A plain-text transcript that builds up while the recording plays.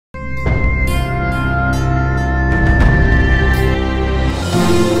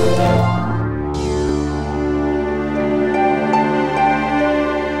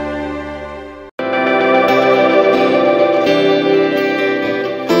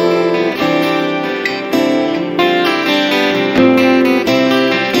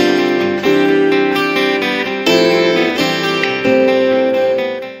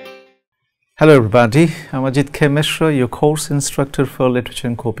Hello everybody, I'm Ajit K. Mishra, your course instructor for Literature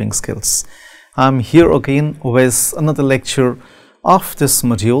and Coping Skills. I'm here again with another lecture of this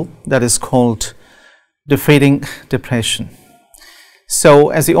module that is called Defeating Depression. So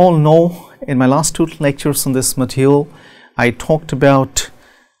as you all know, in my last two lectures on this module, I talked about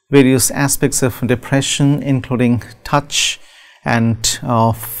various aspects of depression, including touch and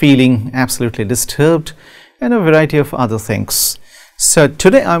feeling absolutely disturbed and a variety of other things. So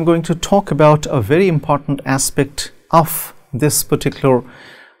today I'm going to talk about a very important aspect of this particular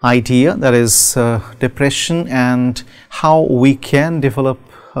idea, that is depression, and how we can develop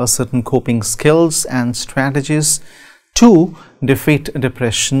certain coping skills and strategies to defeat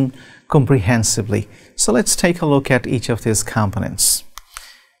depression comprehensively. So let's take a look at each of these components.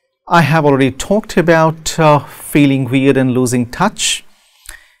 I have already talked about feeling weird and losing touch.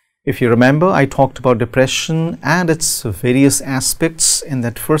 If you remember, I talked about depression and its various aspects in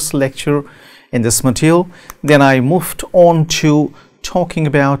that first lecture in this module. Then I moved on to talking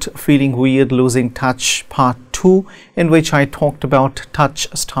about feeling weird, losing touch, part 2, in which I talked about touch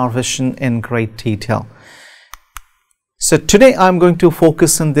starvation in great detail. So today I'm going to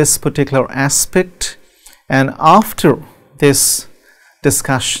focus on this particular aspect, and after this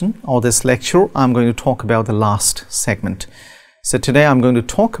discussion or this lecture, I'm going to talk about the last segment. So today I'm going to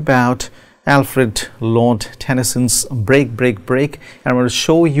talk about Alfred Lord Tennyson's Break, Break, Break, and I'm going to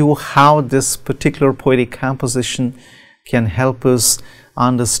show you how this particular poetic composition can help us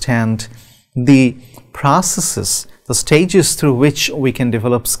understand the processes, the stages through which we can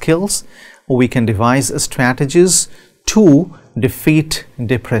develop skills, or we can devise strategies to defeat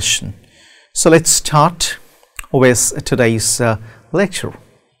depression. So let's start with today's lecture.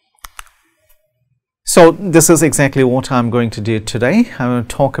 So this is exactly what I'm going to do today. I'm going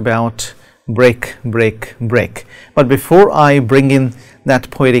to talk about break, break, break. But before I bring in that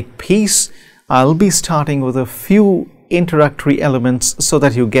poetic piece, I'll be starting with a few introductory elements so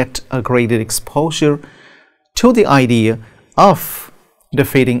that you get a graded exposure to the idea of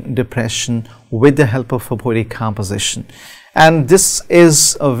defeating depression with the help of a poetic composition. And this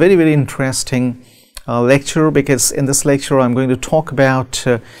is a very, very interesting lecture, because in this lecture I'm going to talk about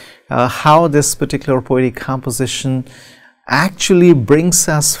how this particular poetic composition actually brings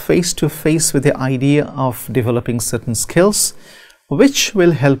us face to face with the idea of developing certain skills which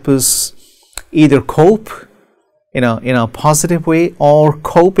will help us either cope in a positive way or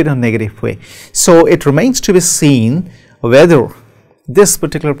cope in a negative way. So it remains to be seen whether this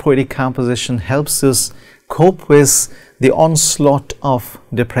particular poetic composition helps us cope with the onslaught of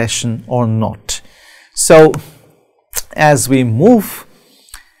depression or not. So as we move,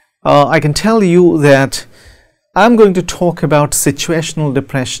 I can tell you that I'm going to talk about situational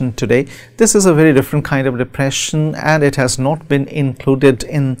depression today. This is a very different kind of depression, and it has not been included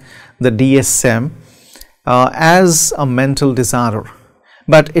in the DSM as a mental disorder,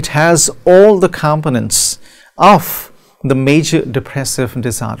 but it has all the components of the major depressive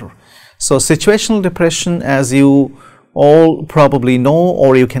disorder. So situational depression, as you all probably know,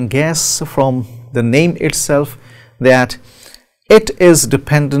 or you can guess from the name itself, that it is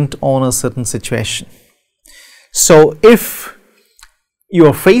dependent on a certain situation. So if you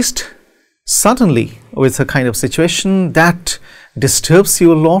are faced suddenly with a kind of situation that disturbs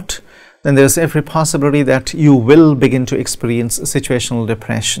you a lot, then there's every possibility that you will begin to experience situational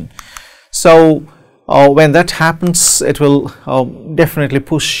depression. So when that happens, it will definitely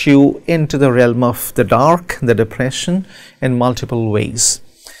push you into the realm of the dark, the depression, in multiple ways.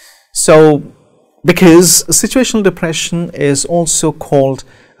 So because situational depression is also called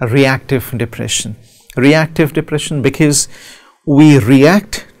reactive depression. Reactive depression because we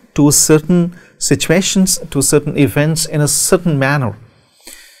react to certain situations, to certain events in a certain manner.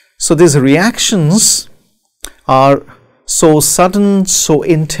 So these reactions are so sudden, so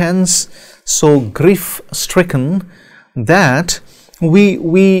intense, so grief-stricken that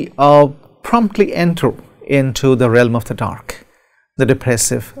we promptly enter into the realm of the dark, the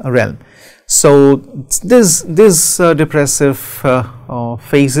depressive realm. So these depressive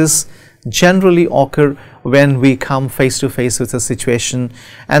phases generally occur when we come face to face with a situation,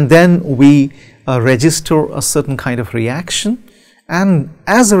 and then we register a certain kind of reaction, and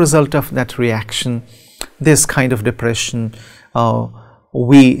as a result of that reaction, this kind of depression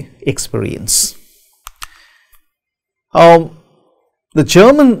we experience. The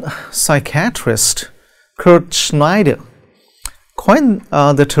German psychiatrist Kurt Schneider coined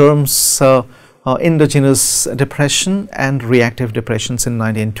the terms endogenous depression and reactive depressions in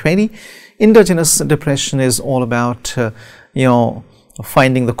 1920. Endogenous depression is all about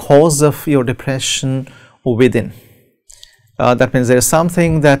finding the cause of your depression within. That means there is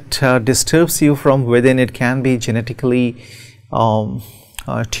something that disturbs you from within. It can be genetically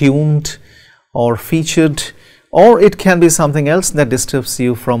tuned or featured, or it can be something else that disturbs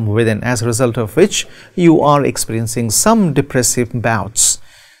you from within, as a result of which you are experiencing some depressive bouts.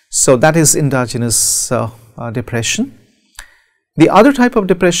 So that is endogenous depression. The other type of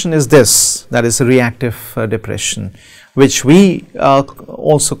depression is this, that is reactive depression, which we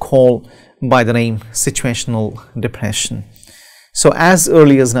also call by the name situational depression. So as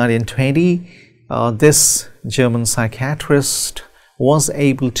early as 1920, this German psychiatrist was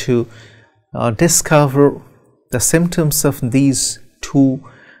able to discover the symptoms of these two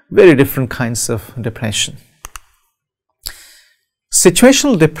very different kinds of depression.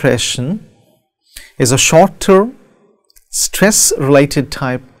 Situational depression is a short-term, stress-related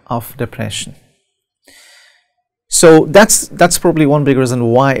type of depression. So that's probably one big reason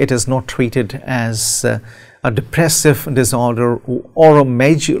why it is not treated as a depressive disorder or a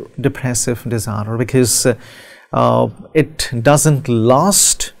major depressive disorder, because it doesn't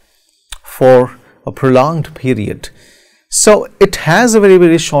last for a prolonged period. So it has a very,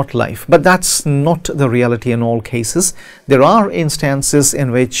 very short life, but that's not the reality in all cases. There are instances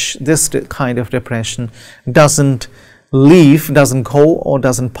in which this kind of depression doesn't leave, doesn't go, or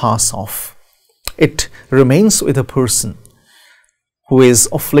doesn't pass off. It remains with a person who is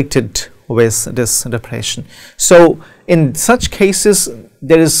afflicted with this depression. So in such cases,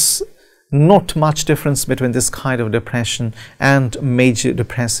 there is not much difference between this kind of depression and major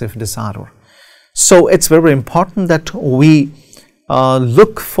depressive disorder. So it's very important that we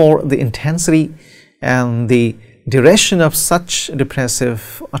look for the intensity and the duration of such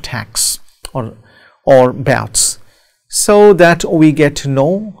depressive attacks or bouts, so that we get to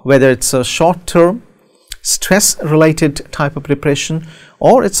know whether it's a short-term stress-related type of depression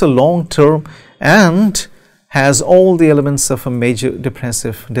or it's a long-term and has all the elements of a major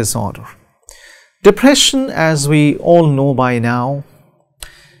depressive disorder. Depression, as we all know by now,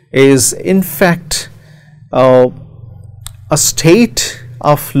 is in fact a state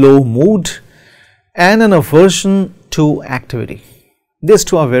of low mood and an aversion to activity. These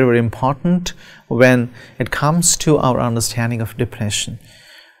two are very, very important when it comes to our understanding of depression.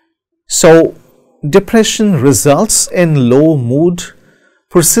 So depression results in low mood,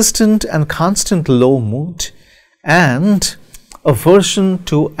 persistent and constant low mood, and aversion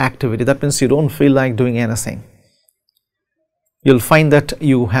to activity. That means you don't feel like doing anything. You'll find that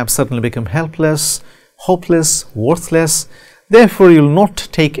you have suddenly become helpless, hopeless, worthless. Therefore, you'll not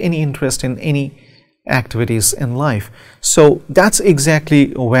take any interest in any activities in life. So that's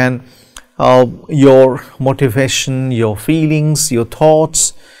exactly when your motivation, your feelings, your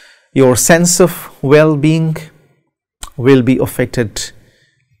thoughts, your sense of well-being will be affected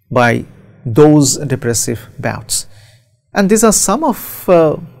by those depressive bouts. And these are some of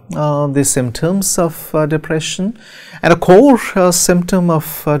the symptoms of depression. And a core symptom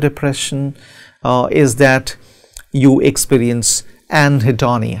of depression is that you experience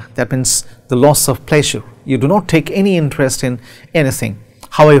anhedonia. That means the loss of pleasure. You do not take any interest in anything,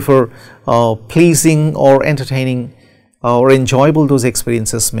 however pleasing or entertaining or enjoyable those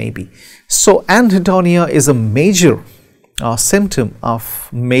experiences may be. So anhedonia is a major symptom of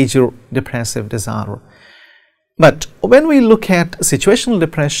major depressive disorder. But when we look at situational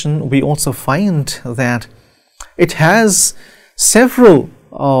depression, we also find that it has several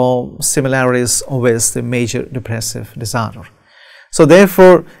similarities with the major depressive disorder. So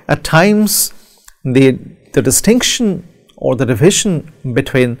therefore, at times the distinction or the division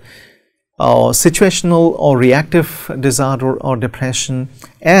between situational or reactive disorder or depression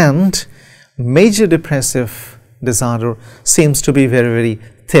and major depressive disorder seems to be very, very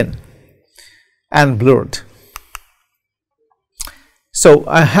thin and blurred. So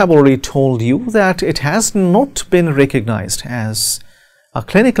I have already told you that it has not been recognized as a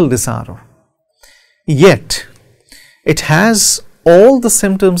clinical disorder, yet it has all the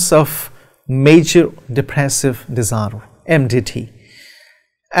symptoms of major depressive disorder, MDD,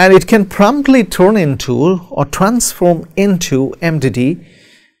 and it can promptly turn into or transform into MDD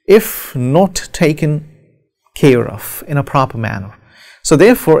if not taken care of in a proper manner. So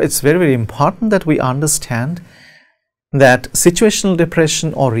therefore, it's very, very important that we understand that situational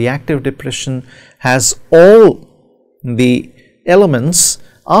depression or reactive depression has all the elements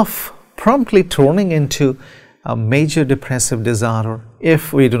of promptly turning into a major depressive disorder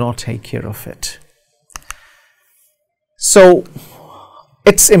if we do not take care of it. So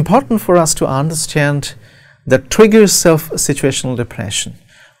it's important for us to understand the triggers of situational depression.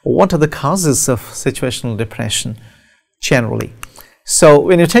 What are the causes of situational depression generally? So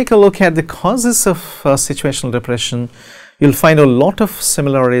when you take a look at the causes of situational depression, you'll find a lot of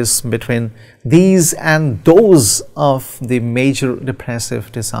similarities between these and those of the major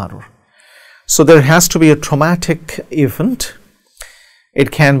depressive disorder. So there has to be a traumatic event.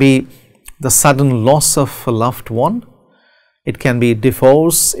 It can be the sudden loss of a loved one. It can be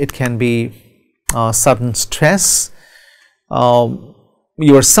divorce. It can be sudden stress.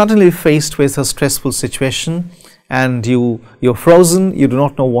 You are suddenly faced with a stressful situation and you're frozen. You do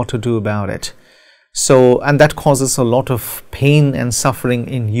not know what to do about it. So, and that causes a lot of pain and suffering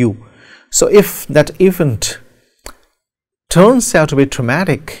in you. So if that event turns out to be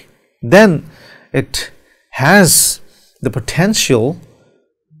traumatic, then it has the potential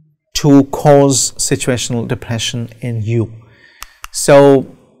to cause situational depression in you.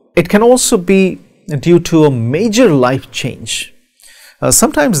 So it can also be due to a major life change.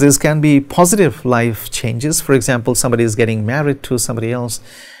 Sometimes this can be positive life changes. For example, somebody is getting married to somebody else,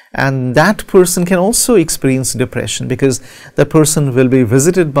 and that person can also experience depression because the person will be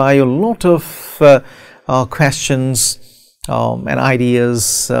visited by a lot of questions and ideas.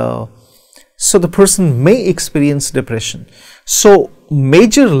 So the person may experience depression. So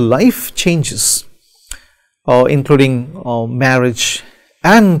major life changes, including marriage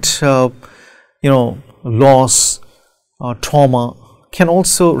and loss, trauma, can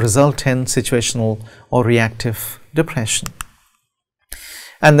also result in situational or reactive depression.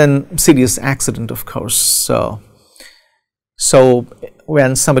 And then serious accident, of course. So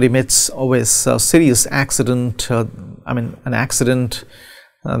when somebody meets with a serious accident, an accident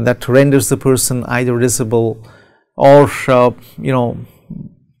that renders the person either disabled or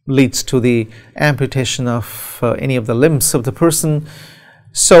leads to the amputation of any of the limbs of the person.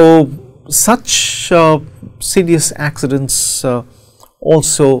 So such serious accidents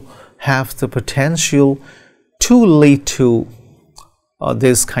also have the potential to lead to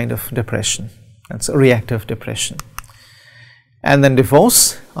this kind of depression. That's a reactive depression. And then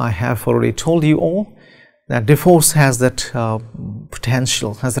divorce, I have already told you all that divorce has that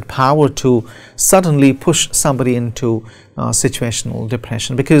potential, has that power to suddenly push somebody into situational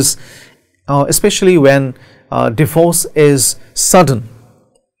depression, because especially when divorce is sudden.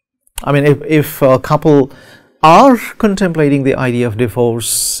 I mean, if a couple are contemplating the idea of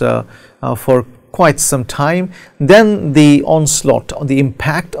divorce for quite some time, then the onslaught, or the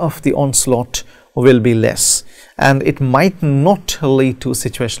impact of the onslaught will be less, and it might not lead to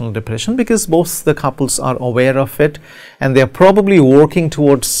situational depression because both the couples are aware of it and they are probably working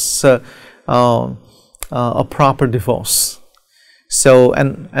towards a proper divorce, so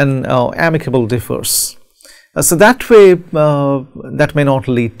an amicable divorce. So that way that may not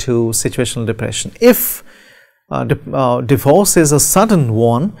lead to situational depression. If divorce is a sudden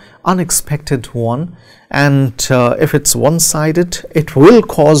one, unexpected one, and if it's one-sided, it will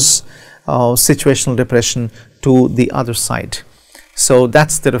cause situational depression to the other side. So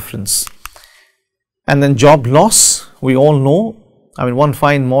that's the difference. And then job loss, we all know. I mean, one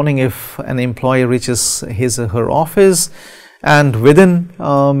fine morning, if an employee reaches his or her office and within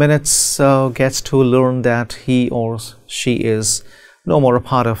minutes gets to learn that he or she is no more a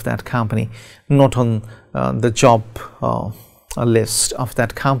part of that company, not on the job list of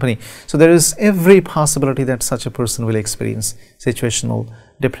that company. So there is every possibility that such a person will experience situational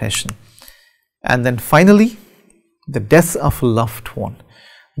depression. And then finally, the death of a loved one.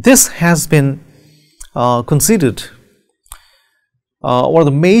 This has been considered one of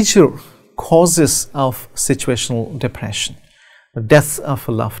the major causes of situational depression, the death of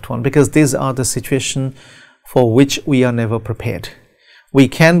a loved one, because these are the situations for which we are never prepared. We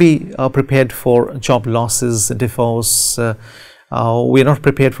can be prepared for job losses, divorce. We are not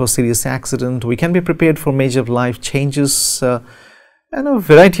prepared for serious accident. We can be prepared for major life changes and a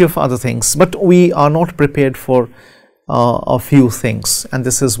variety of other things, but we are not prepared for a few things, and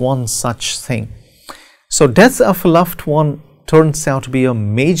this is one such thing. So death of a loved one turns out to be a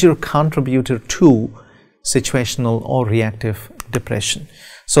major contributor to situational or reactive depression.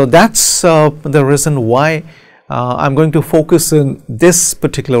 So that's the reason why I'm going to focus on this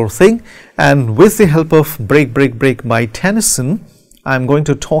particular thing, and with the help of Break, Break, Break by Tennyson, I'm going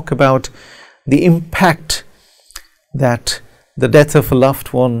to talk about the impact that the death of a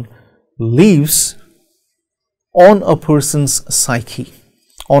loved one leaves on a person's psyche,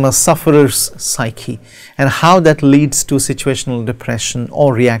 on a sufferer's psyche, and how that leads to situational depression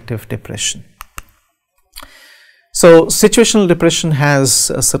or reactive depression. So situational depression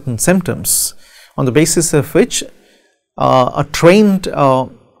has certain symptoms on the basis of which a trained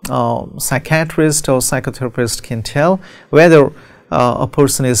psychiatrist or psychotherapist can tell whether a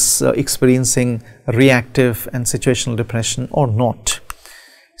person is experiencing reactive and situational depression or not.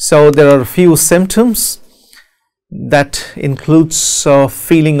 So there are a few symptoms. that includes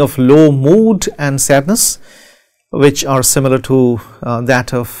feeling of low mood and sadness, which are similar to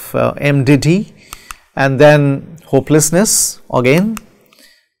that of MDD, and then hopelessness, again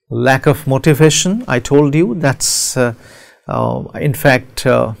lack of motivation. I told you that's in fact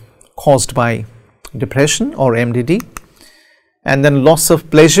caused by depression or MDD, and then loss of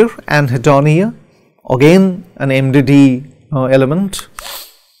pleasure and hedonia, again an MDD element,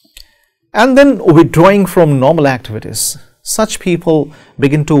 and then withdrawing from normal activities. Such people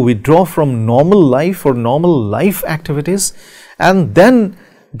begin to withdraw from normal life or normal life activities and then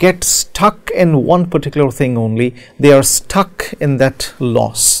get stuck in one particular thing only. They are stuck in that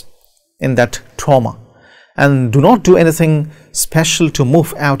loss, in that trauma, and do not do anything special to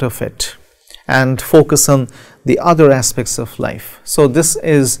move out of it and focus on the other aspects of life. So this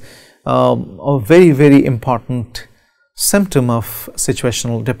is a very, very important symptom of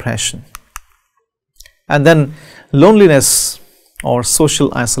situational depression. And then loneliness or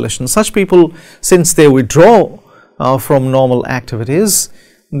social isolation. Such people, since they withdraw from normal activities,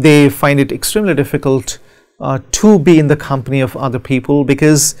 they find it extremely difficult to be in the company of other people,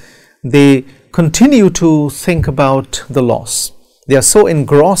 because they continue to think about the loss. They are so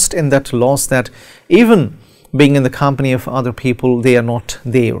engrossed in that loss that even being in the company of other people, they are not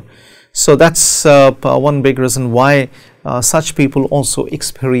there. So that's one big reason why such people also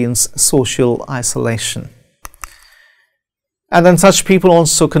experience social isolation. And then such people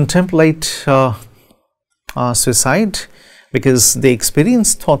also contemplate suicide, because they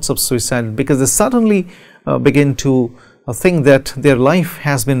experience thoughts of suicide, because they suddenly begin to think that their life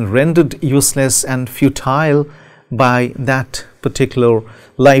has been rendered useless and futile by that particular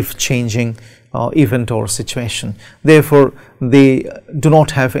life-changing event or situation. Therefore, they do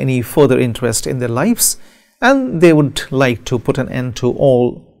not have any further interest in their lives, and they would like to put an end to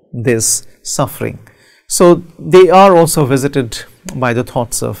all this suffering. So they are also visited by the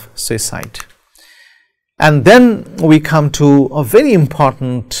thoughts of suicide. And then we come to a very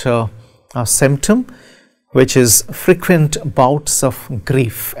important symptom, which is frequent bouts of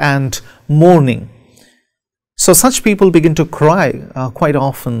grief and mourning. So such people begin to cry quite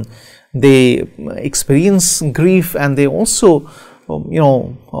often. They experience grief, and they also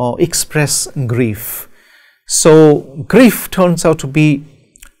express grief. So grief turns out to be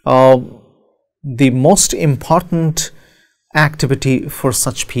the most important activity for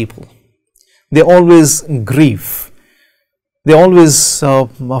such people. They always grieve. They always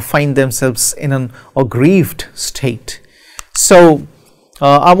find themselves in an aggrieved state. So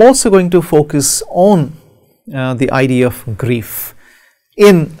I'm also going to focus on the idea of grief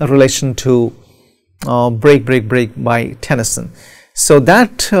in relation to Break, Break, Break by Tennyson. So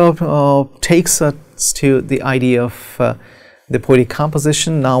that takes us to the idea of the poetic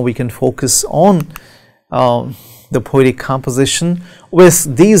composition. Now we can focus on the poetic composition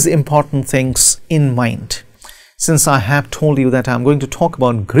with these important things in mind. Since I have told you that I'm going to talk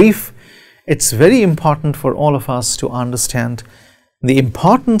about grief, it's very important for all of us to understand the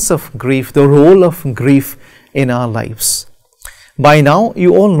importance of grief, the role of grief in our lives. By now,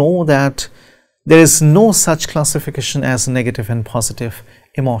 you all know that there is no such classification as negative and positive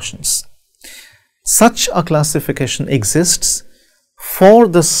emotions. Such a classification exists for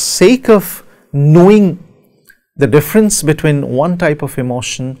the sake of knowing the difference between one type of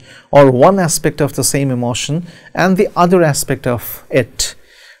emotion or one aspect of the same emotion and the other aspect of it.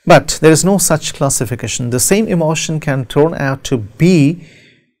 But there is no such classification. The same emotion can turn out to be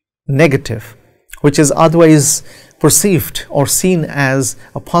negative, which is otherwise perceived or seen as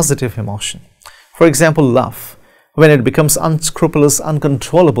a positive emotion. For example, love. When it becomes unscrupulous,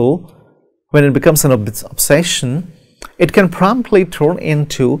 uncontrollable, when it becomes an obsession, it can promptly turn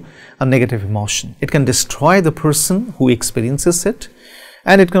into a negative emotion. It can destroy the person who experiences it,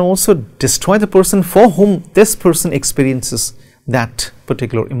 and it can also destroy the person for whom this person experiences that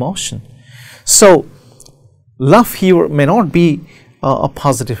particular emotion. So love here may not be a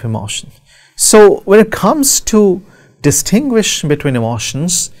positive emotion. So when it comes to distinguish between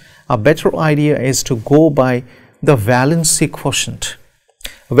emotions, a better idea is to go by the valency quotient,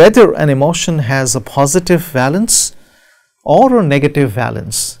 whether an emotion has a positive valence or a negative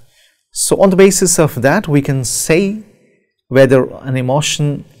valence. So on the basis of that, we can say whether an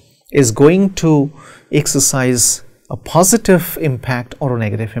emotion is going to exercise a positive impact or a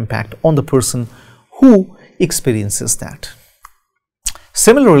negative impact on the person who experiences that.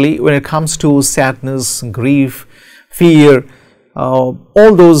 Similarly, when it comes to sadness, grief, fear,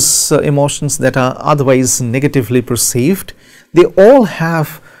 all those emotions that are otherwise negatively perceived, they all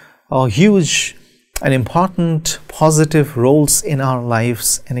have huge and important positive roles in our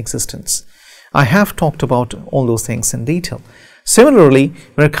lives and existence. I have talked about all those things in detail. Similarly,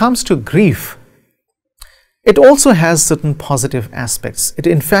 when it comes to grief, it also has certain positive aspects. It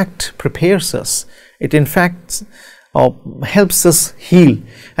in fact prepares us. It in fact helps us heal.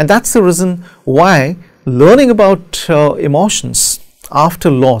 And that's the reason why learning about emotions after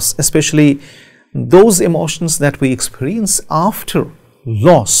loss, especially those emotions that we experience after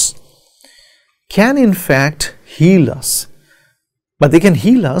loss, can in fact heal us. But they can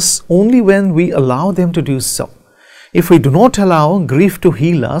heal us only when we allow them to do so. If we do not allow grief to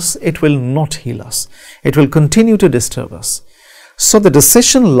heal us, it will not heal us. It will continue to disturb us. So the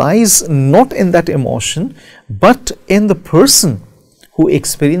decision lies not in that emotion, but in the person who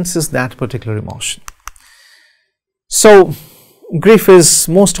experiences that particular emotion. So grief is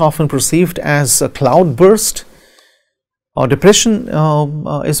most often perceived as a cloud burst, or depression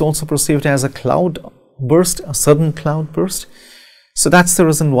is also perceived as a cloud burst, a sudden cloud burst. So that's the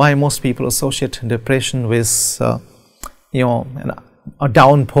reason why most people associate depression with a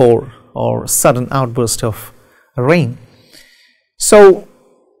downpour or sudden outburst of rain. So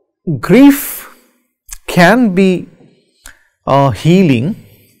grief can be healing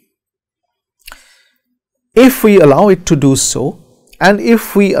if we allow it to do so, and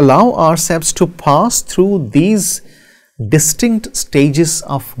if we allow ourselves to pass through these distinct stages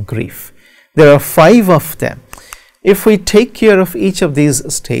of grief. There are 5 of them. If we take care of each of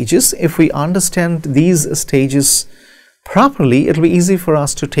these stages, if we understand these stages properly, it will be easy for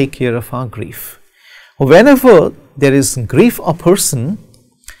us to take care of our grief. Whenever there is grief, a person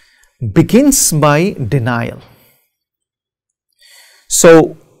begins by denial.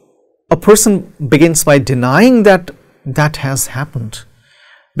 So a person begins by denying that that has happened,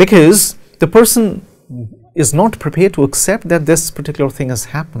 because the person is not prepared to accept that this particular thing has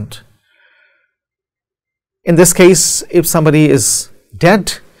happened. In this case, if somebody is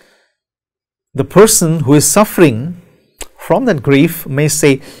dead, the person who is suffering from that grief may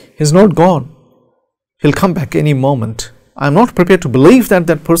say, he's not gone, he'll come back any moment. I'm not prepared to believe that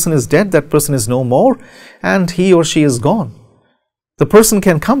that person is dead, that person is no more, and he or she is gone. The person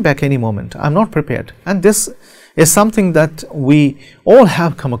can come back any moment. I'm not prepared. And this is something that we all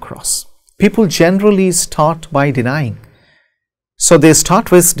have come across. People generally start by denying. So they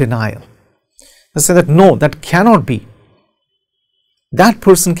start with denial. They say that no, that cannot be. That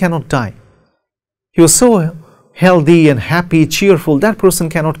person cannot die. He was so healthy and happy, cheerful. That person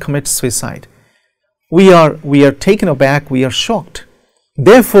cannot commit suicide. We are taken aback, we are shocked.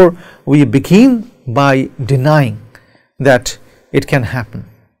 Therefore, we begin by denying that it can happen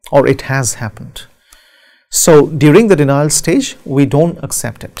or it has happened. So during the denial stage, we don't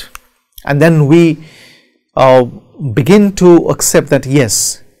accept it. And then we begin to accept that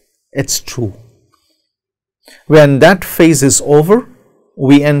yes, it's true. When that phase is over,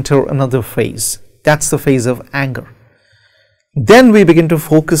 we enter another phase. That's the phase of anger. Then we begin to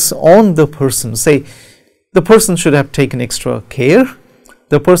focus on the person. Say, the person should have taken extra care.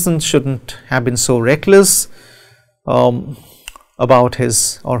 The person shouldn't have been so reckless about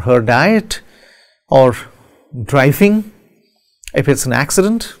his or her diet or driving if it's an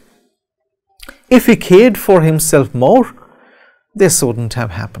accident. If he cared for himself more, this wouldn't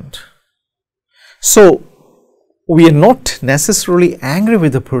have happened. So we are not necessarily angry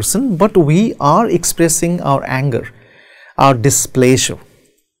with the person, but we are expressing our anger, our displeasure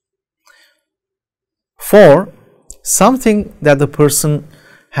for something that the person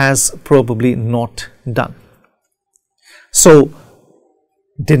has probably not done. So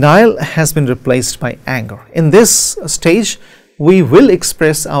denial has been replaced by anger. In this stage, we will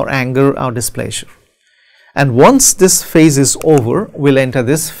express our anger, our displeasure. And once this phase is over, we'll enter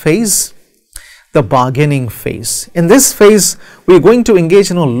this phase, the bargaining phase. In this phase, we're going to engage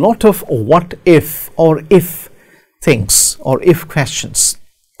in a lot of what if or if things or if questions.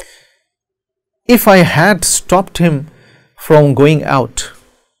 If I had stopped him from going out,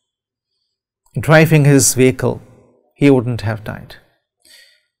 driving his vehicle, he wouldn't have died.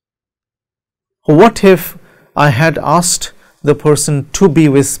 What if I had asked the person to be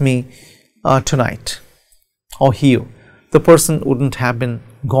with me tonight or here? The person wouldn't have been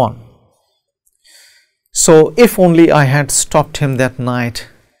gone. So if only I had stopped him that night,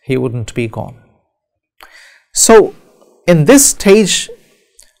 he wouldn't be gone. So in this stage,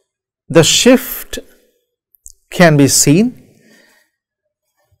 the shift can be seen,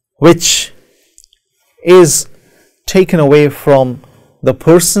 which is taken away from the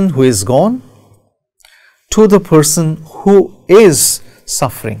person who is gone to the person who is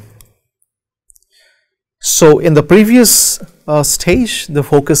suffering. So in the previous stage, the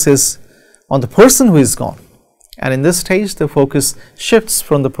focus is on the person who is gone. And in this stage, the focus shifts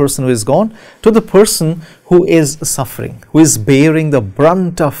from the person who is gone to the person who is suffering, who is bearing the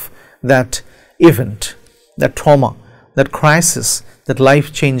brunt of that event, that trauma, that crisis, that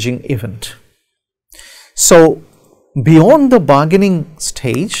life-changing event. So, beyond the bargaining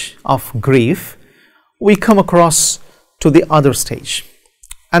stage of grief, we come across to the other stage.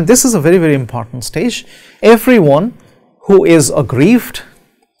 And this is a very, very important stage. Everyone who is aggrieved,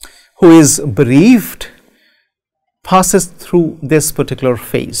 who is bereaved, passes through this particular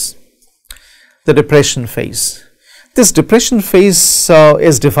phase, the depression phase. This depression phase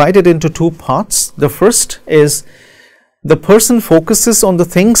is divided into two parts. The first is the person focuses on the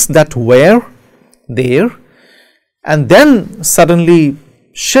things that were there and then suddenly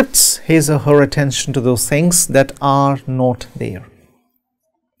shifts his or her attention to those things that are not there.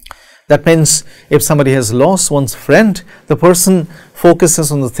 That means if somebody has lost one's friend, the person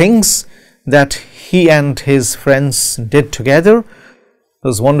focuses on the things that he and his friends did together,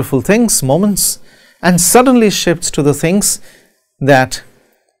 those wonderful things, moments, and suddenly shifts to the things that,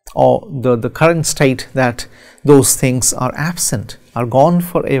 or the current state that those things are absent, are gone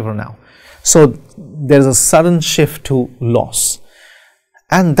forever now. So there is a sudden shift to loss,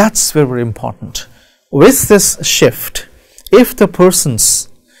 and that's very, very important. With this shift, if the person's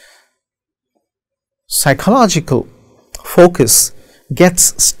psychological focus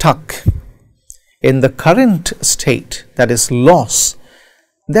gets stuck in the current state, that is loss,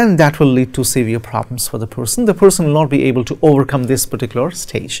 then that will lead to severe problems for the person. The person will not be able to overcome this particular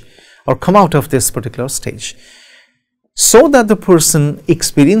stage or come out of this particular stage. So that the person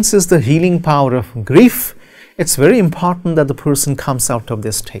experiences the healing power of grief, it's very important that the person comes out of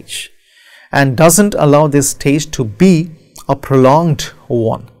this stage and doesn't allow this stage to be a prolonged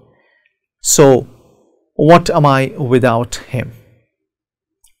one. So, what am I without him?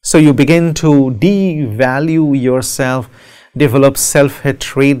 So you begin to devalue yourself, develop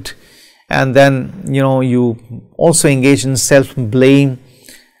self-hatred, and then you also engage in self-blame,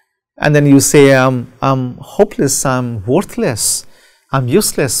 and then you say I'm hopeless, I'm worthless, I'm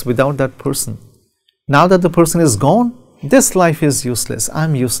useless without that person. Now that the person is gone, this life is useless,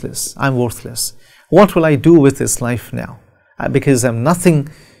 I'm worthless. What will I do with this life now? Because I'm nothing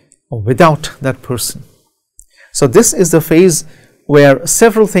without that person. So this is the phase where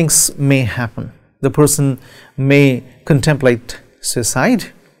several things may happen. The person may contemplate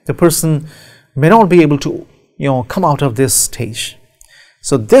suicide. The person may not be able to come out of this stage.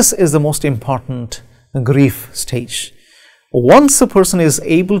 So this is the most important grief stage. Once a person is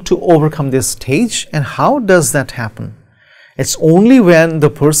able to overcome this stage, and how does that happen? It's only when the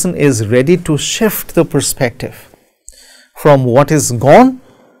person is ready to shift the perspective from what is gone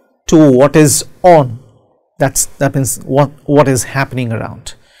to what is on. That means what is happening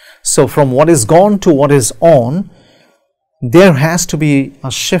around. So from what is gone to what is on, there has to be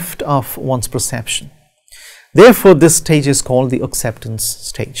a shift of one's perception. Therefore, this stage is called the acceptance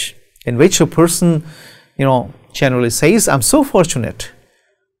stage, in which a person, generally says, I'm so fortunate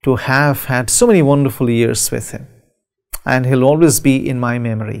to have had so many wonderful years with him, and he'll always be in my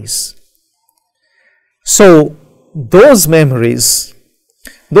memories. So those memories,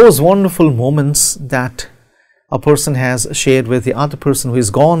 those wonderful moments that a person has shared with the other person who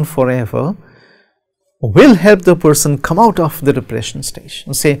is gone forever, will help the person come out of the depression stage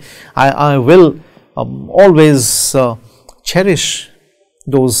and say, I will always cherish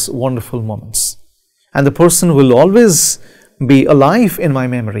those wonderful moments, and the person will always be alive in my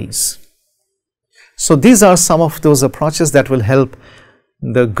memories. So these are some of those approaches that will help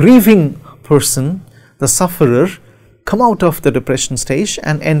the grieving person, the sufferer, come out of the depression stage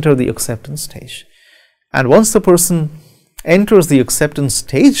and enter the acceptance stage. And once the person enters the acceptance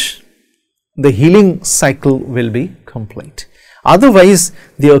stage, the healing cycle will be complete. Otherwise,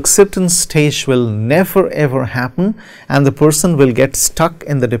 the acceptance stage will never ever happen, and the person will get stuck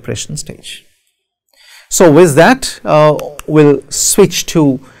in the depression stage. So with that, we'll switch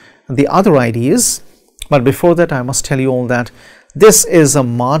to the other ideas. But before that, I must tell you all that this is a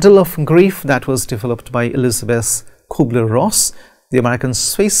model of grief that was developed by Elizabeth Kubler-Ross, the American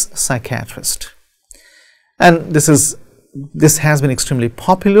Swiss psychiatrist. And this has been extremely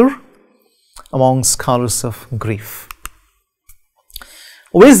popular among scholars of grief.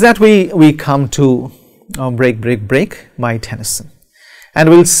 With that, we come to Break, Break, Break by Tennyson. And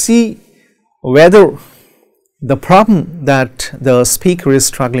we'll see whether the problem that the speaker is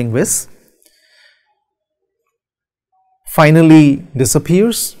struggling with finally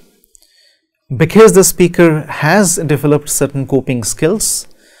disappears because the speaker has developed certain coping skills,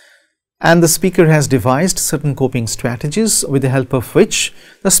 and the speaker has devised certain coping strategies with the help of which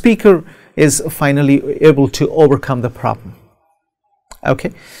the speaker is finally able to overcome the problem.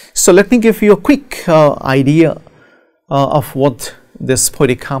 Okay, so let me give you a quick idea of what this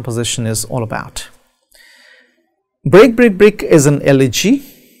poetic composition is all about. Break, Break, Break is an elegy,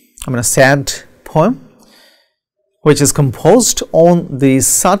 a sad poem, which is composed on the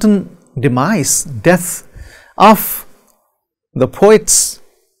sudden demise, death of the poet's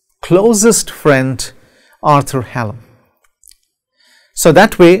closest friend, Arthur Hallam. So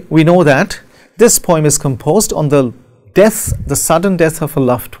that way we know that this poem is composed on the sudden death of a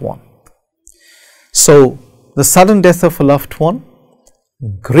loved one. So the sudden death of a loved one,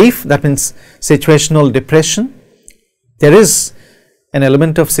 grief, that means situational depression. There is an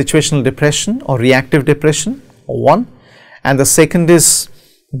element of situational depression or reactive depression, one, and the second is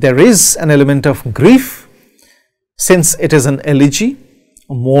there is an element of grief, since it is an elegy,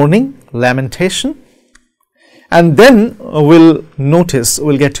 mourning, lamentation. And then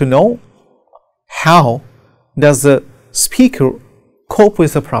we'll get to know how does the speaker cope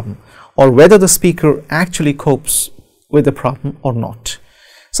with the problem, or whether the speaker actually copes with the problem or not.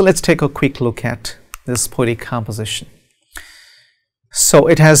 So let's take a quick look at this poetic composition. So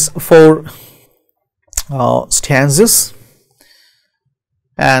it has 4 stanzas,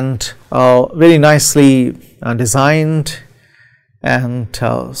 and very nicely designed and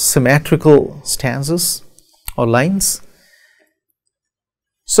symmetrical stanzas or lines.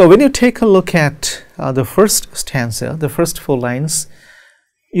 So when you take a look at the first stanza, the first 4 lines,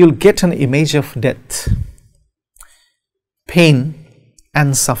 you'll get an image of death, pain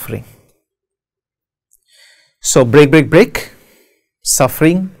and suffering. So break, break, break,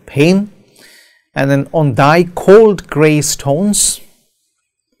 suffering, pain, and then on thy cold grey stones,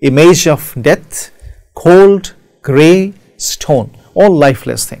 image of death, cold grey stone, all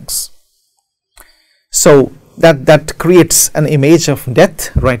lifeless things. So that creates an image of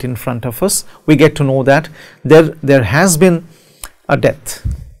death right in front of us. We get to know that there has been a death,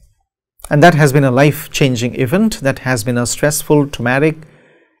 and that has been a life-changing event, that has been a stressful, traumatic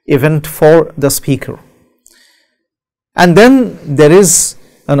event for the speaker. And then there is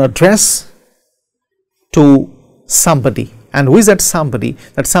an address to somebody, and who is that somebody?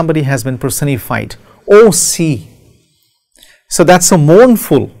 That somebody has been personified, O.C. So that's a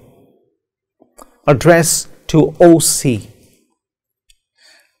mournful address to O.C.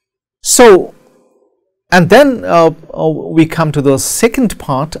 So, and then we come to the second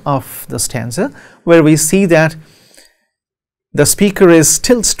part of the stanza, where we see that the speaker is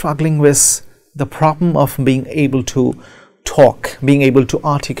still struggling with the problem of being able to talk, being able to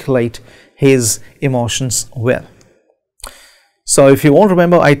articulate his emotions well. So if you all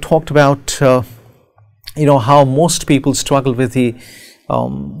remember, I talked about how most people struggle with the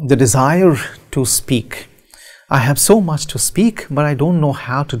desire to speak. I have so much to speak, but I don't know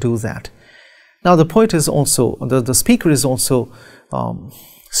how to do that. Now the poet is also, the speaker is also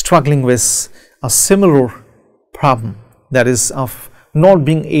struggling with a similar problem, that is of not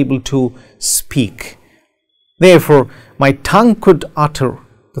being able to speak. Therefore, my tongue could utter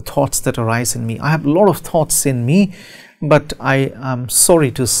the thoughts that arise in me. I have a lot of thoughts in me, but I am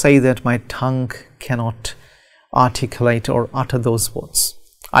sorry to say that my tongue cannot articulate or utter those words.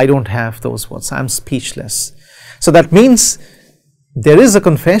 I don't have those words. I am speechless. So that means there is a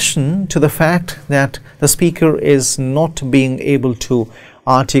confession to the fact that the speaker is not being able to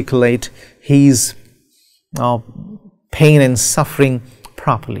articulate his pain and suffering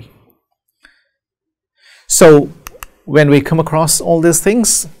properly. So when we come across all these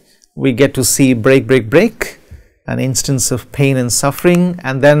things, we get to see break, break, break, an instance of pain and suffering,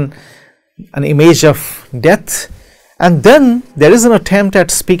 and then an image of death, and then there is an attempt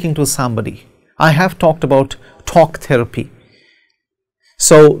at speaking to somebody. I have talked about talk therapy.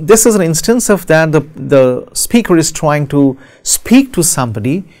 So this is an instance of that the speaker is trying to speak to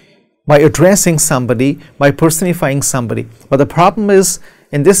somebody by addressing somebody, by personifying somebody. But the problem is,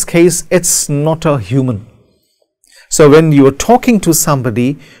 in this case, it's not a human. So when you are talking to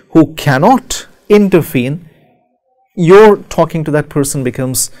somebody who cannot intervene, your talking to that person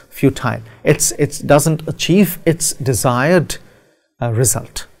becomes futile. It doesn't achieve its desired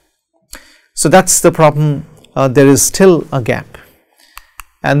result. So that's the problem. There is still a gap,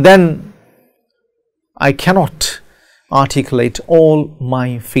 and then I cannot articulate all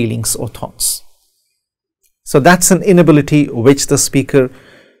my feelings or thoughts. So that's an inability which the speaker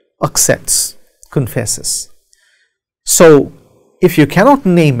accepts, confesses. So if you cannot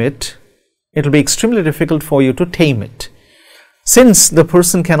name it, it will be extremely difficult for you to tame it. Since the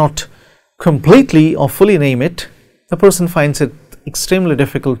person cannot completely or fully name it, the person finds it extremely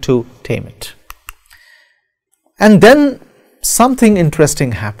difficult to tame it. And then something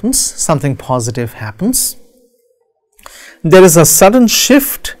interesting happens, something positive happens. There is a sudden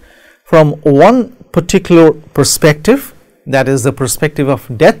shift from one particular perspective, that is the perspective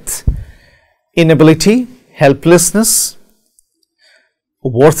of death, inability, helplessness,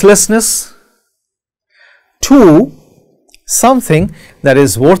 worthlessness, to something that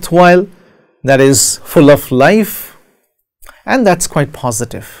is worthwhile, that is full of life, and that's quite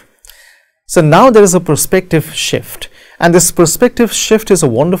positive. So now there is a perspective shift, and this perspective shift is a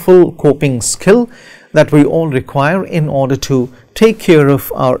wonderful coping skill that we all require in order to take care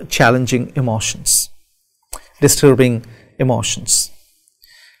of our challenging emotions, disturbing emotions.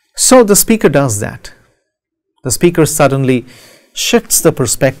 So the speaker does that. The speaker suddenly shifts the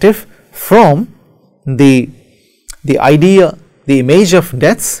perspective from the idea, the image of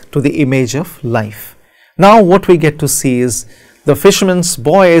death to the image of life. Now what we get to see is the fisherman's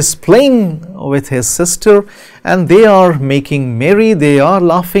boy is playing with his sister, and they are making merry, they are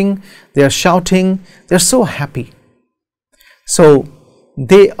laughing, they are shouting, they are so happy. So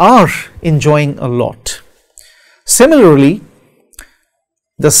they are enjoying a lot. Similarly,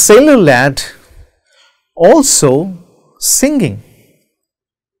 the sailor lad also singing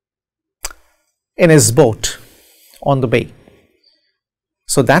in his boat on the bay.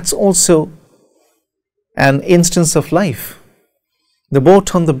 So that's also an instance of life. The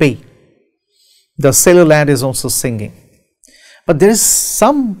boat on the bay, the sailor lad is also singing. But there is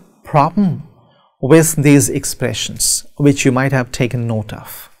some problem with these expressions which you might have taken note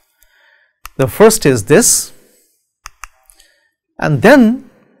of. The first is this, and then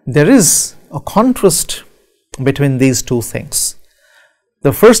there is a contrast between these two things.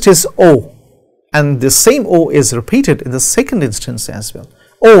 The first is O, and the same O is repeated in the second instance as well.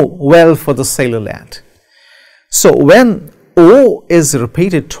 Oh, well for the sailor lad. So when O is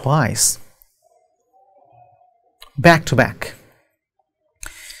repeated twice, back to back,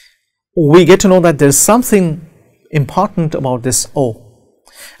 we get to know that there is something important about this O,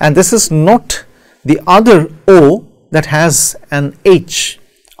 and this is not the other O that has an H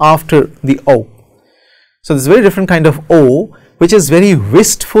after the O. So this is a very different kind of O which is very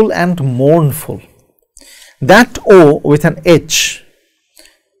wistful and mournful. That O with an H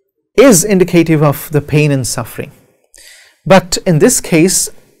is indicative of the pain and suffering. But in this case,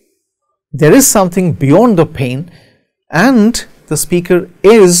 there is something beyond the pain, and the speaker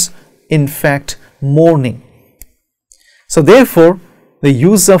is in fact mourning. So therefore, the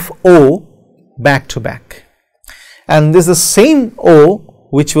use of O back to back. And this is the same O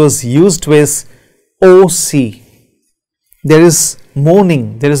which was used with OC. There is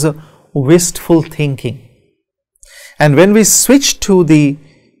mourning, there is a wistful thinking. And when we switch to the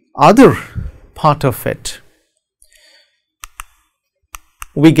other part of it,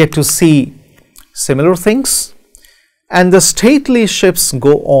 we get to see similar things, and the stately ships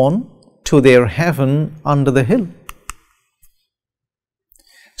go on to their heaven under the hill.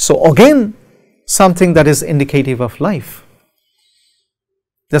 So again, something that is indicative of life.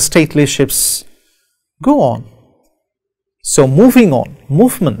 The stately ships go on. So moving on,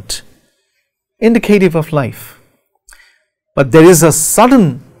 movement, indicative of life. But there is a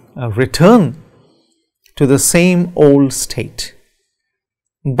sudden return to the same old state.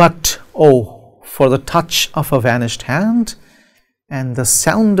 But oh, for the touch of a vanished hand and the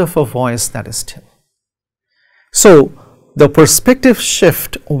sound of a voice that is still. So the perspective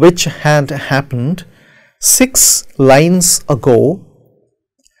shift which had happened 6 lines ago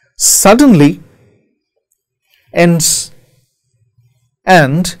suddenly ends,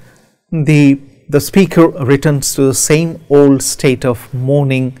 and the speaker returns to the same old state of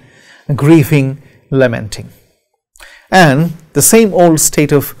mourning, grieving, lamenting, and the same old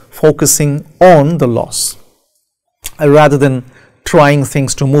state of focusing on the loss rather than trying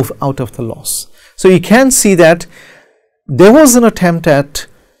things to move out of the loss. So you can see that there was an attempt at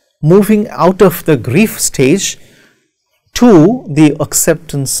moving out of the grief stage to the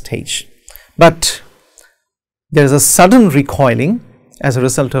acceptance stage, but there is a sudden recoiling, as a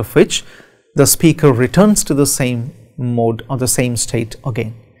result of which the speaker returns to the same mode or the same state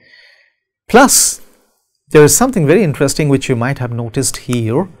again. Plus, there is something very interesting which you might have noticed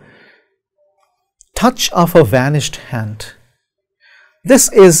here. Touch of a vanished hand.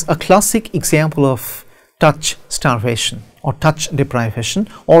 This is a classic example of touch starvation or touch deprivation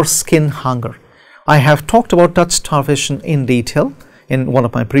or skin hunger. I have talked about touch starvation in detail in one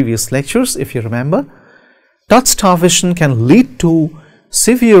of my previous lectures, if you remember. Touch starvation can lead to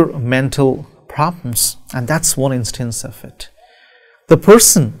severe mental problems, and that's one instance of it. The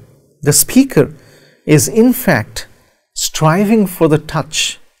person, the speaker, is in fact striving for the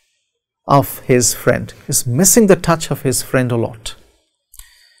touch of his friend. He's missing the touch of his friend a lot.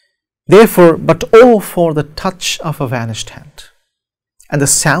 Therefore, but oh, for the touch of a vanished hand and the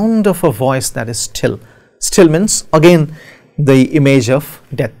sound of a voice that is still. Still means again the image of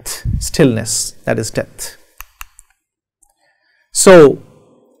death, stillness, that is death. So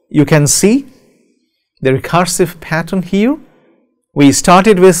you can see the recursive pattern here. We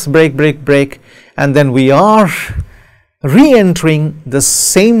started with break, break, break, and then we are re-entering the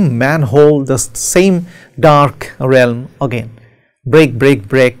same manhole, the same dark realm again. Break, break,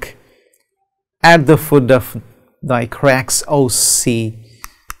 break, at the foot of thy cracks, O sea,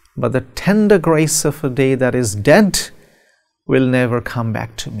 but the tender grace of a day that is dead will never come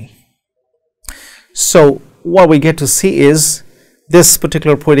back to me. So what we get to see is this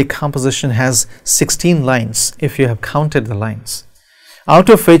particular poetic composition has 16 lines, if you have counted the lines, out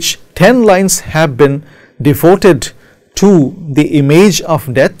of which 10 lines have been devoted to the image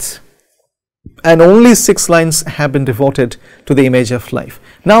of death and only 6 lines have been devoted to the image of life.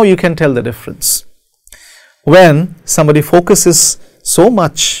 Now you can tell the difference. When somebody focuses so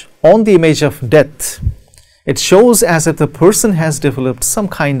much on the image of death, it shows as if the person has developed some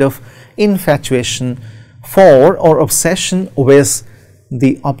kind of infatuation for or obsession with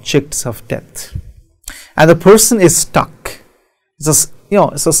the objects of death, and the person is stuck.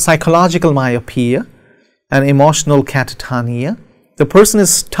 It's a psychological myopia, an emotional catatonia. The person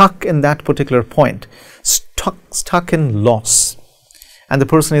is stuck in that particular point, stuck in loss, and the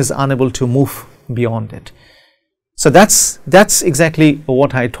person is unable to move beyond it. So that's exactly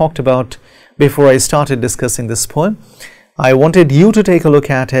what I talked about before I started discussing this poem. I wanted you to take a look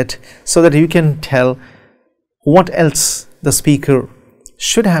at it so that you can tell what else the speaker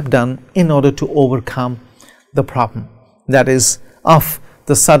should have done in order to overcome the problem, that is, of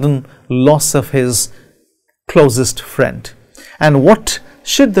the sudden loss of his closest friend, and what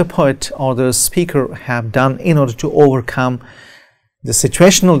should the poet or the speaker have done in order to overcome the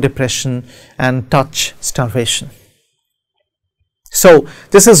situational depression and touch starvation. So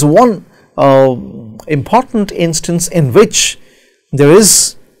this is one important instance in which there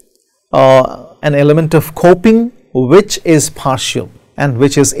is an element of coping which is partial and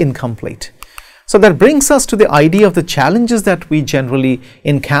which is incomplete. So that brings us to the idea of the challenges that we generally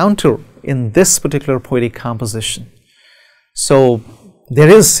encounter in this particular poetic composition. So there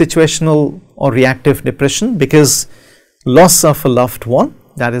is situational or reactive depression because loss of a loved one,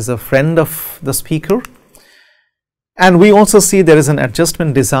 that is a friend of the speaker. And we also see there is an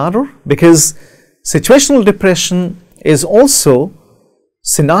adjustment disorder because situational depression is also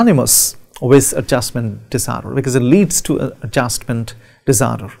synonymous with adjustment disorder because it leads to an adjustment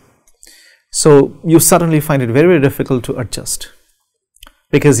disorder. So you suddenly find it very, very difficult to adjust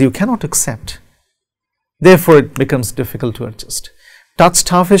because you cannot accept. Therefore, it becomes difficult to adjust. Touch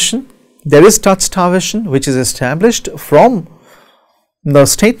starvation, there is touch starvation which is established from the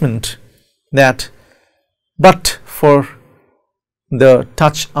statement that but for the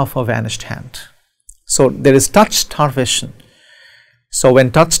touch of a vanished hand. So there is touch starvation. So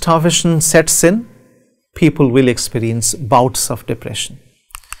when touch starvation sets in, people will experience bouts of depression.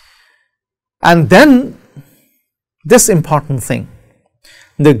 And then this important thing,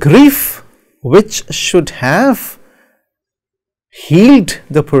 the grief which should have healed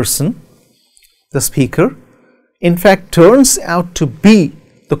the person, the speaker, in fact turns out to be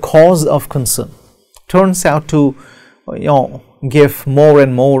the cause of concern, turns out to give more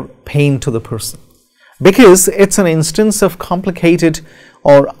and more pain to the person because it's an instance of complicated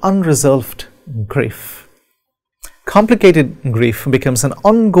or unresolved grief. Complicated grief becomes an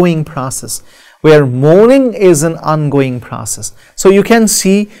ongoing process where mourning is an ongoing process. So you can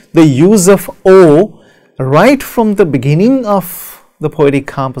see the use of O right from the beginning of the poetic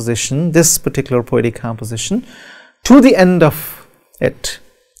composition, this particular poetic composition, to the end of it.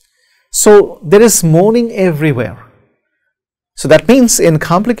 So there is mourning everywhere. So that means in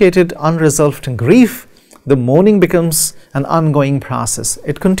complicated unresolved grief, the mourning becomes an ongoing process.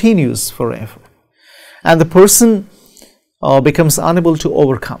 It continues forever. And the person becomes unable to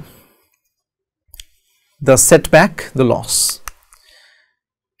overcome the setback, the loss.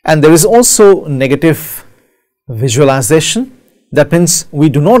 And there is also negative visualization. That means we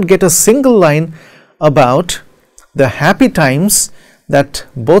do not get a single line about the happy times that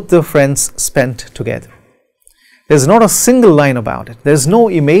both the friends spent together. There is not a single line about it. There is no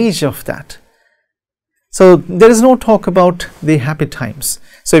image of that. So there is no talk about the happy times.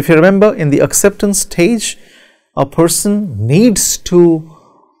 So if you remember, in the acceptance stage, a person needs to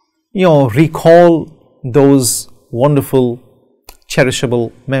recall those wonderful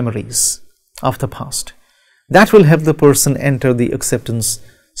cherishable memories of the past. That will help the person enter the acceptance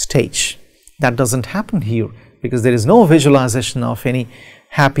stage. That doesn't happen here because there is no visualization of any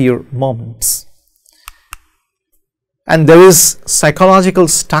happier moments. And there is psychological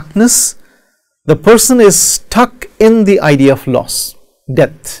stuckness. The person is stuck in the idea of loss,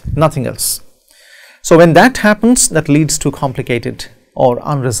 death, nothing else. So when that happens, that leads to complicated or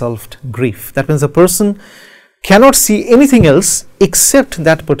unresolved grief. That means a person cannot see anything else except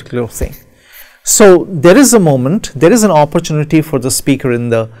that particular thing. So there is a moment, there is an opportunity for the speaker in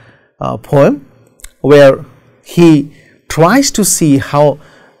the poem where he tries to see how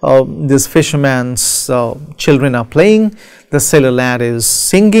this fisherman's children are playing, the sailor lad is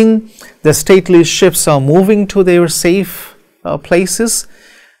singing, the stately ships are moving to their safe places,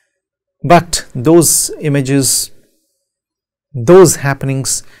 but those images, those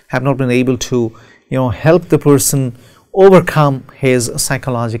happenings have not been able to help the person overcome his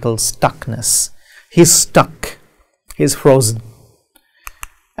psychological stuckness. He's stuck, he's frozen.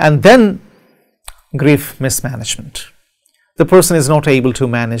 And then grief mismanagement. The person is not able to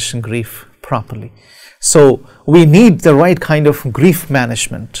manage grief properly. So we need the right kind of grief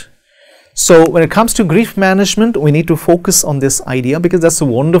management. So when it comes to grief management, we need to focus on this idea because that's a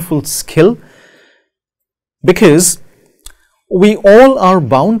wonderful skill, because we all are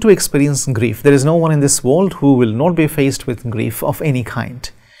bound to experience grief. There is no one in this world who will not be faced with grief of any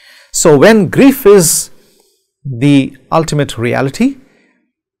kind. So when grief is the ultimate reality,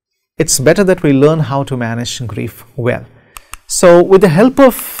 it's better that we learn how to manage grief well. So with the help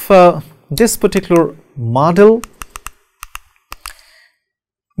of this particular model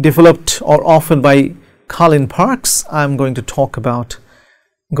developed or offered by Colin Parkes, I'm going to talk about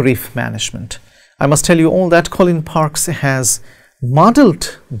grief management. I must tell you all that Colin Parkes has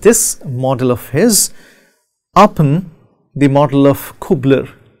modeled this model of his upon the model of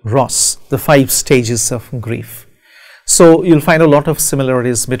Kubler-Ross, the 5 stages of grief. So you'll find a lot of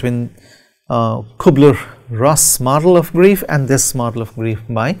similarities between Kubler-Ross model of grief and this model of grief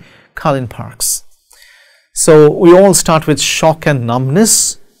by Colin Parkes. So we all start with shock and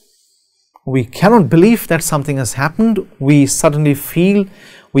numbness. We cannot believe that something has happened. We suddenly feel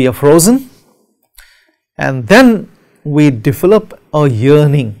we are frozen. And then we develop a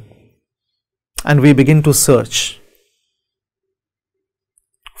yearning and we begin to search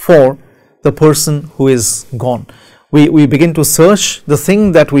for the person who is gone. We begin to search the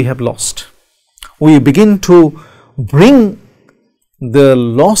thing that we have lost. We begin to bring the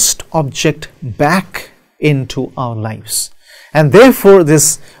lost object back into our lives, and therefore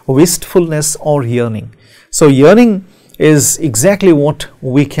this wistfulness or yearning. So yearning is exactly what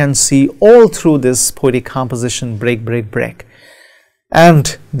we can see all through this poetic composition, break, break, break.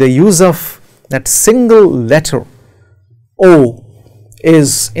 And the use of that single letter O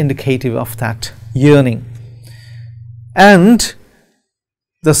is indicative of that yearning. And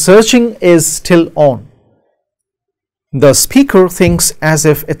the searching is still on. The speaker thinks as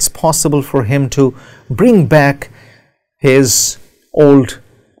if it's possible for him to bring back his old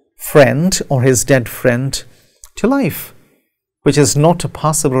friend or his dead friend to life, which is not a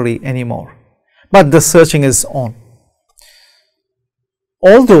possibility anymore. But the searching is on.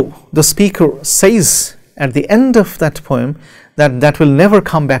 Although the speaker says at the end of that poem that that will never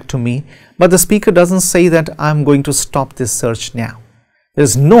come back to me, but the speaker doesn't say that I'm going to stop this search now. There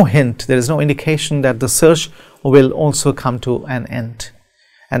is no hint, there is no indication that the search will also come to an end.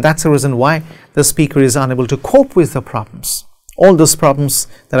 And that's the reason why the speaker is unable to cope with the problems, all those problems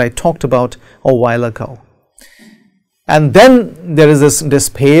that I talked about a while ago. And then there is this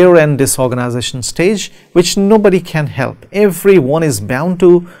despair and disorganization stage, which nobody can help. Everyone is bound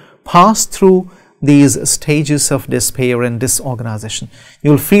to pass through these stages of despair and disorganization.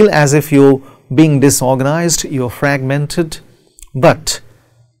 You'll feel as if you're being disorganized, you're fragmented, but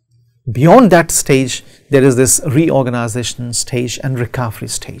beyond that stage, there is this reorganization stage and recovery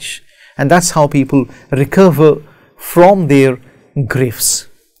stage. And that's how people recover from their griefs.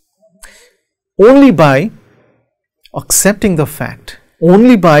 Only by accepting the fact,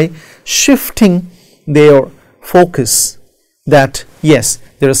 only by shifting their focus that yes,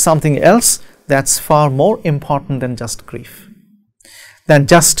 there is something else that's far more important than just grief, than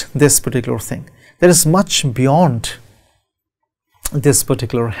just this particular thing. There is much beyond this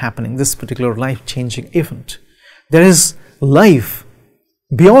particular happening, this particular life-changing event. There is life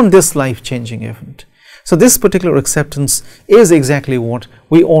beyond this life-changing event. So this particular acceptance is exactly what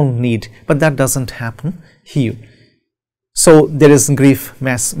we all need, but that doesn't happen here. So there is grief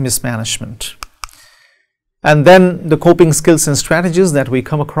mismanagement. And then the coping skills and strategies that we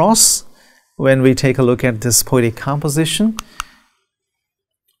come across when we take a look at this poetic composition.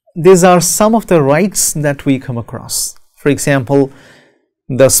 These are some of the rights that we come across. For example,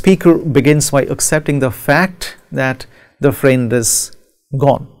 the speaker begins by accepting the fact that the friend is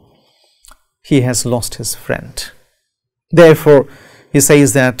gone. He has lost his friend. Therefore, he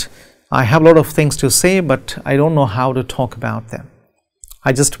says that I have a lot of things to say, but I don't know how to talk about them.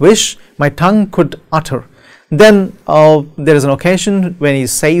 I just wish my tongue could utter. Then there is an occasion when he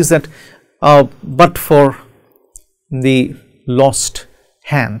says that but for the lost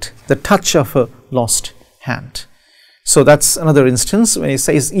hand, the touch of a lost hand. So that's another instance when he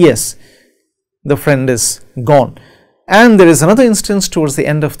says, yes, the friend is gone. And there is another instance towards the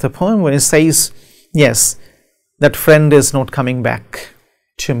end of the poem when he says, yes, that friend is not coming back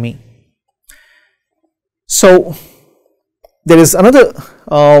to me. So there is another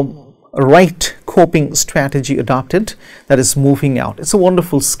right coping strategy adopted, that is moving out. It's a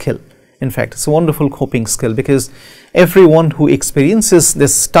wonderful skill. In fact, it's a wonderful coping skill, because everyone who experiences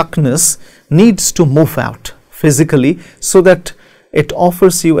this stuckness needs to move out physically, so that it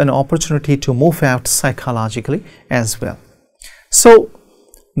offers you an opportunity to move out psychologically as well. So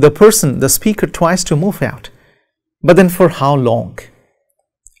the speaker tries to move out, but then for how long?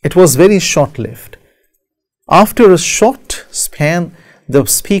 It was very short-lived. After a short span, the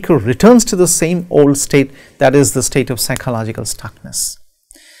speaker returns to the same old state, that is the state of psychological stuckness.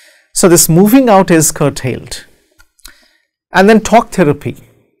 So this moving out is curtailed. And then talk therapy.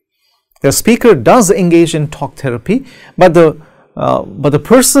 The speaker does engage in talk therapy, but the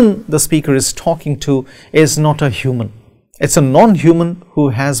person the speaker is talking to is not a human. It's a non-human who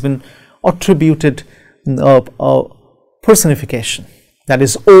has been attributed a personification, that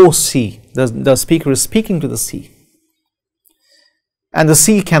is OC. The speaker is speaking to the sea, and the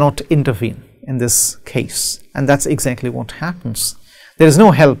sea cannot intervene in this case, and that's exactly what happens. There is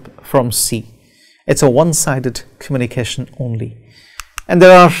no help from sea. It's a one-sided communication only, and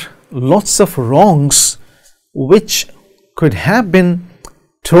there are lots of wrongs which could have been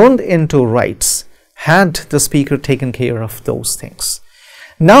turned into rights had the speaker taken care of those things.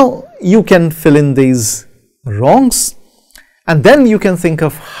 Now you can fill in these wrongs, and then you can think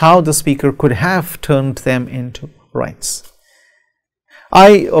of how the speaker could have turned them into rights.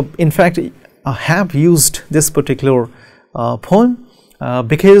 I in fact have used this particular poem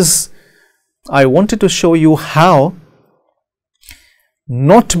because I wanted to show you how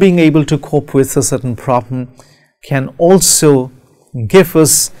not being able to cope with a certain problem can also give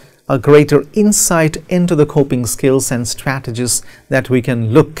us a greater insight into the coping skills and strategies that we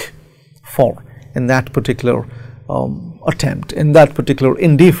can look for in that particular attempt, in that particular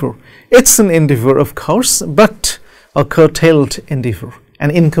endeavor. It's an endeavor, of course, but a curtailed endeavor, an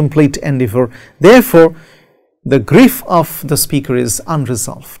incomplete endeavor. Therefore, the grief of the speaker is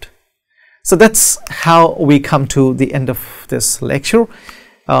unresolved. So that's how we come to the end of this lecture.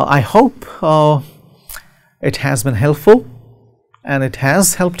 I hope it has been helpful, and it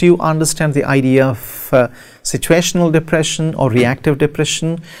has helped you understand the idea of situational depression or reactive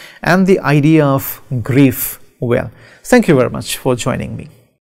depression, and the idea of grief well. Thank you very much for joining me.